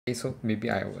Okay, so maybe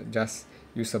I will just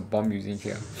use a bomb using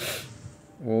here.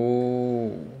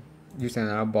 Oh, use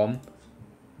another bomb.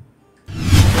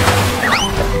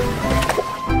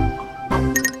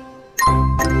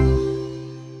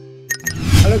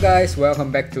 Hello guys,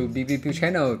 welcome back to BBP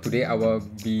channel. Today I will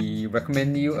be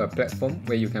recommending you a platform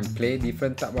where you can play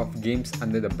different type of games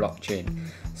under the blockchain.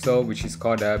 So which is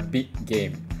called a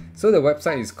Bitgame. So the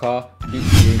website is called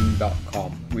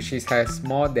bitgame.com, which has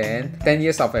more than 10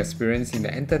 years of experience in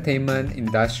the entertainment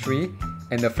industry,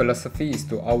 and the philosophy is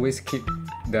to always keep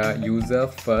the user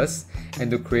first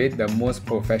and to create the most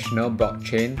professional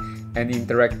blockchain and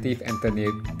interactive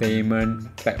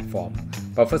entertainment platform.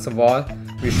 But first of all,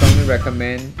 we strongly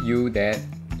recommend you that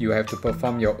you have to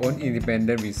perform your own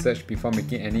independent research before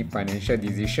making any financial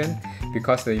decision,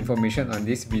 because the information on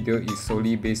this video is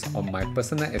solely based on my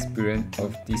personal experience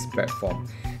of this platform.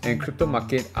 And crypto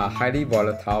markets are highly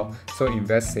volatile, so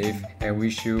invest safe and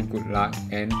wish you good luck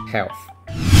and health.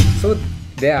 So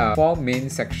there are 4 main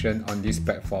sections on this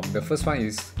platform. The first one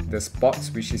is the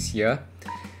sports, which is here.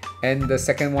 And the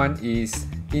second one is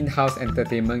in-house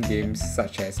entertainment games,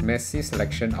 such as massive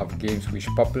selection of games which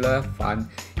popular fun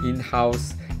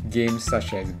in-house games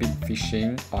such as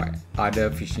Bitfishing or other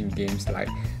fishing games like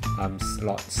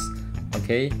slots,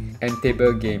 okay, and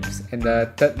table games. And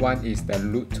the third one is the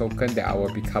loot token that I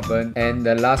will be covering, and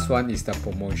the last one is the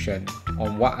promotion,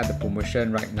 on what are the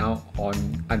promotion right now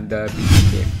on under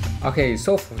Bitgame. Okay,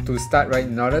 so to start, right,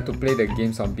 in order to play the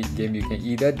games on Bitgame, you can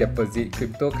either deposit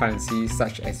cryptocurrency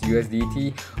such as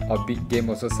USDT, or Bitgame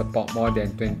also support more than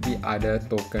 20 other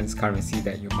tokens currency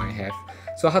that you might have.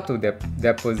 So how to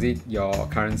deposit your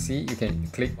currency? You can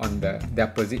click on the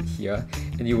deposit here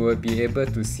and you will be able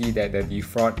to see that the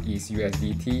default is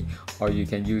USDT, or you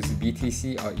can use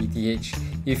BTC or ETH.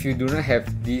 If you do not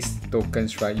have these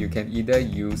tokens, right, you can either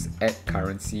use add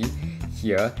currency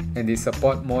here, and they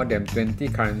support more than 20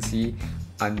 currency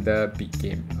under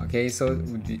Bitgame. Okay, so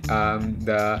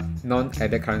the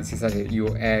non-added currencies such as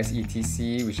US,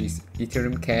 ETC, which is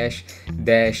Ethereum Cash,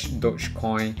 Dash,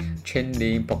 Dogecoin,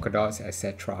 Chainlink, Polkadot,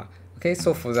 etc. Okay,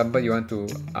 so for example, you want to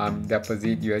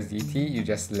deposit USDT, you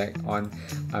just select on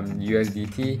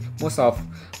USDT.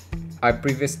 I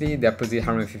previously deposit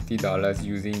 $150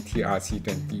 using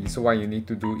TRC20. So what you need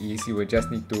to do is you will just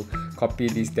need to copy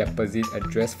this deposit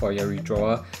address for your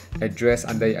withdrawal address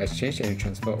under your exchange, and you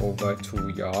transfer over to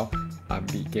your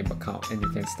Bitgame account, and you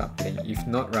can start playing. If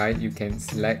not, right, you can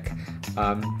select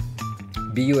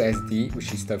BUSD,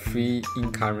 which is the free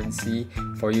in currency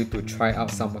for you to try out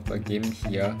some of the game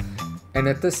here. And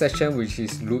the third section, which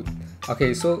is loot.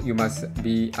 Okay, so you must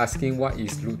be asking, what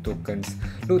is loot tokens?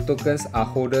 Loot tokens are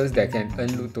holders that can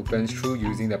earn loot tokens through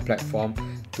using the platform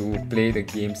to play the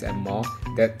games and more,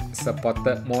 that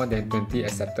supported more than 20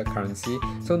 accepted currency.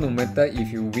 So no matter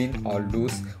if you win or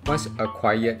lose, once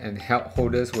acquired and held,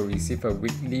 holders will receive a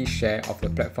weekly share of the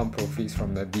platform profits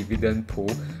from the dividend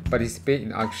pool, participate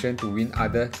in auction to win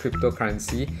other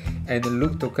cryptocurrency, and the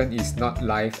loot token is not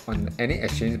live on any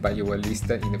exchange, but you will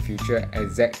listed in the future.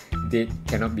 Exact date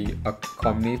cannot be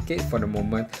communicated for the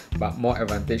moment, but more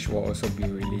advantage will also be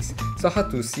released. So how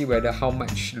to see whether how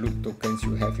much loot tokens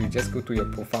you have? You just go to your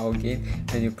profile again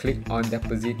and you click on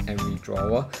deposit and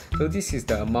withdrawal. So this is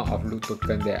the amount of loot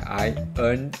token that I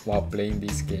earned while playing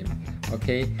this game.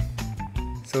 Okay,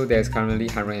 so there's currently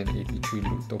 183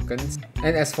 loot tokens.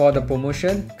 And as for the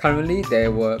promotion, currently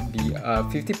there will be a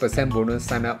 50% bonus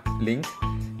sign up link,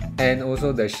 and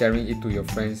also the sharing it to your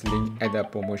friends link at the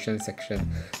promotion section.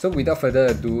 So without further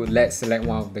ado, let's select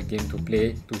one of the game to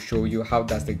play to show you how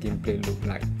does the gameplay look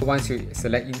like. Once you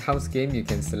select in-house game, you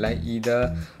can select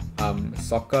either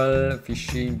soccer,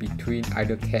 fishing, between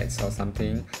either cats or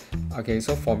something. Okay,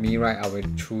 so for me, right, I will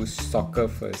choose soccer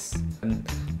first.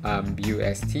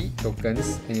 BUST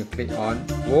tokens, and you click on,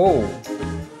 whoa,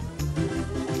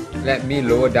 let me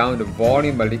lower down the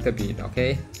volume a little bit.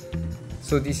 Okay,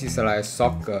 so this is like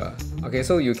soccer. Okay,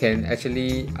 so you can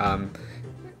actually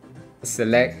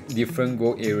select different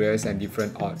goal areas and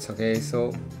different odds. Okay,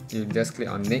 so you just click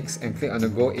on next and click on the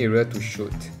goal area to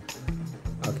shoot.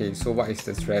 Okay, so what is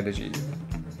the strategy?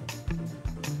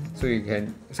 So you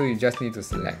just need to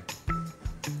select.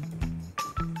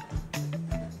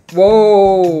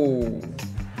 Whoa!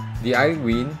 Did I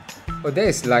win? Oh, that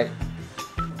is like,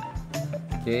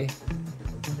 okay.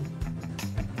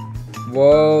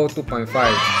 Whoa, 2.5.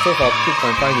 So for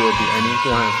 2.5, you will be earning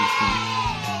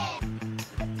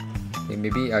 250. Okay,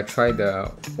 maybe I try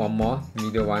the one more,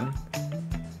 middle one.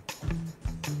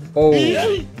 Oh,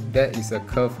 that is a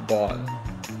curve ball.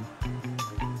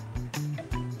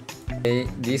 Okay,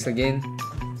 this again.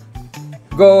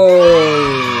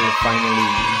 Goal! Finally.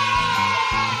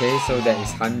 Okay, so that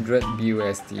is 100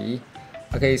 BUSD.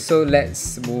 Okay, so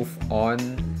let's move on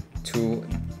to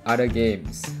other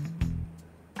games.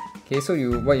 Okay, so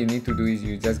what you need to do is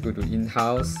you just go to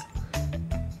in-house.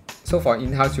 So for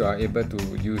in-house, you are able to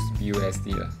use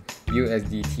BUSD,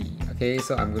 USDT. Okay,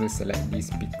 so I'm going to select this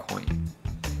Bitcoin,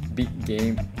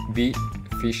 Bitgame,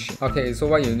 Bitfishing. Okay, so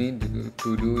what you need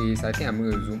to do is, I think I'm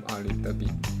going to zoom out a little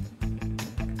bit.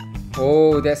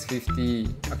 Oh, that's 50.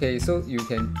 Okay, so you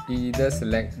can either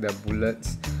select the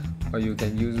bullets or you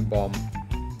can use bomb.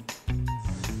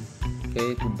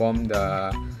 Okay, to bomb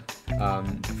the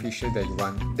fisher that you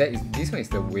want. This one is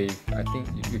the wave. I think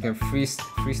you can freeze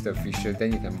the fisher,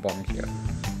 then you can bomb here.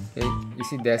 Okay, you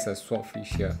see there's a swordfish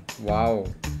here. Wow,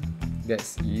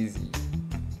 that's easy.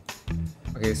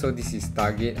 Okay, so this is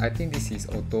target. I think this is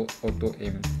auto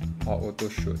aim or auto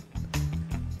shoot.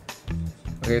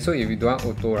 Okay, so if you don't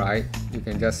want auto, right, you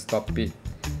can just stop it.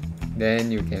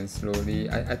 Then you can slowly.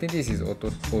 I think this is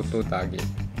auto target.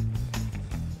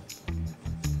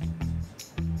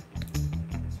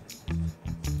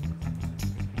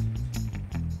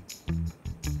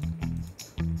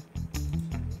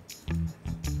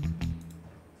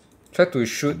 Try to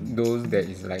shoot those that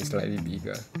is like slightly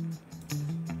bigger.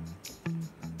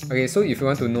 Okay, so if you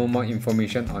want to know more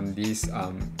information on this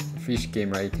fish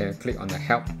game, right, you can click on the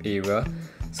help area.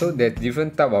 So there's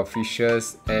different type of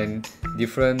fishes and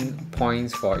different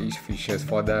points for each fishes.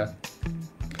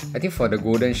 I think for the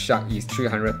golden shark is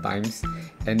 300 times,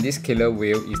 and this killer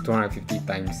whale is 250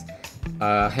 times.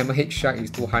 Hammerhead shark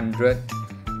is 200.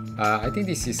 I think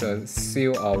this is a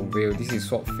seal or whale. This is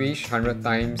swordfish 100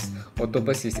 times.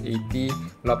 Octopus is 80.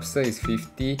 Lobster is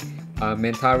 50.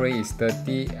 Manta ray is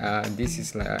 30. This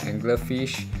is like an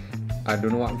anglerfish. I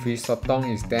don't know what fish.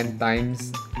 Sotong is 10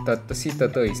 times. Sea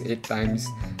turtle is 8 times.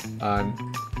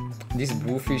 This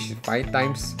bluefish is 5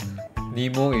 times.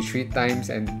 Nemo is 3 times,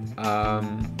 and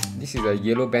this is a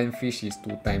yellow band fish is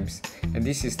 2 times. And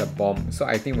this is the bomb. So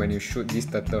I think when you shoot this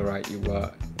turtle, right, it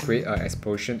will create an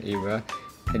explosion area,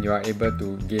 and you are able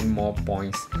to gain more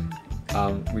points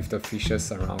with the fishes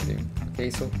surrounding. Okay,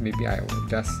 so maybe I will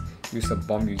just use a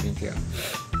bomb using here.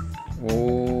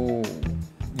 Oh,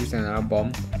 use another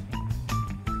bomb.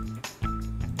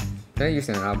 Then use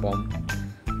another bomb.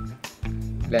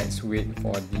 Let's wait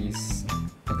for this.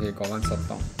 Okay, got one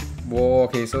sotong. Whoa,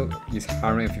 okay, so it's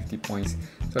 150 points.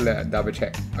 So let's double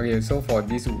check. Okay, so for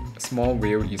this small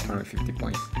whale is 150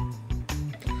 points.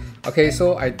 Okay,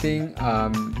 so I think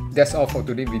that's all for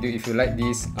today's video. If you like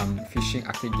these fishing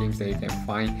arcade games that you can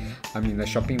find in the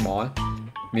shopping mall,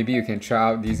 maybe you can try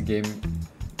out this game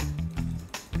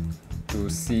to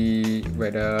see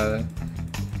whether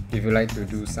if you like to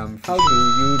do some. How do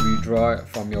you withdraw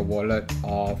from your wallet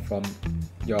or from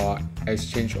your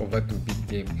exchange over to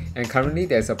Bitgame? And currently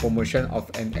there's a promotion of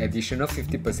an additional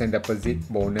 50% deposit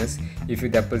bonus if you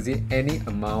deposit any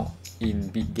amount in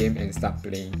Bitgame and start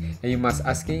playing. And you must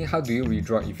asking, how do you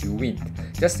withdraw if you win?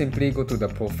 Just simply go to the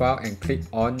profile and click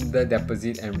on the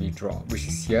deposit and withdraw, which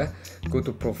is here. Go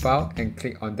to profile and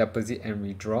click on deposit and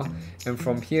withdraw, and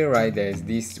from here, right, there's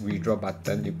this withdraw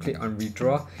button. You click on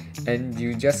withdraw and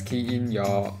you just key in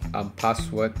your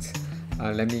password.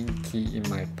 Let me key in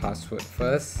my password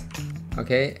first.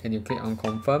 Okay, and you click on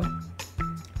confirm.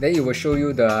 Then it will show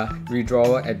you the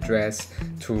withdrawal address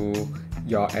to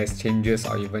your exchanges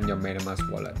or even your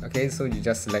MetaMask wallet. Okay, so you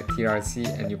just select TRC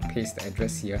and you paste the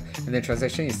address here, and the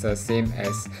transaction is the same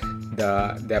as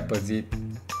the deposit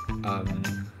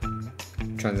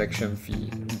transaction fee,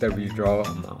 the withdrawal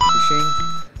amount.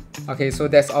 Okay, so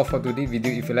that's all for today's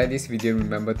video. If you like this video,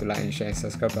 remember to like and share and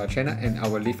subscribe to our channel, and I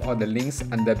will leave all the links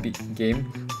under Bitgame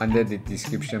under the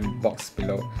description box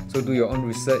below. So do your own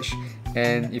research,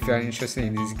 and if you are interested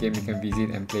in this game, you can visit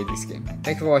and play this game.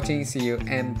 Thanks for watching, see you,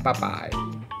 and bye bye.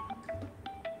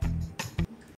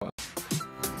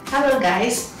 Hello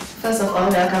guys, first of all,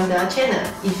 welcome to our channel.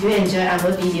 If you enjoy our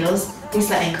videos, please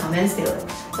like and comment below.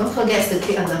 Don't forget to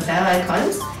click on the bell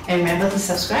icons, and remember to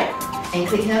subscribe and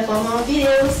click here for more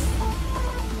videos.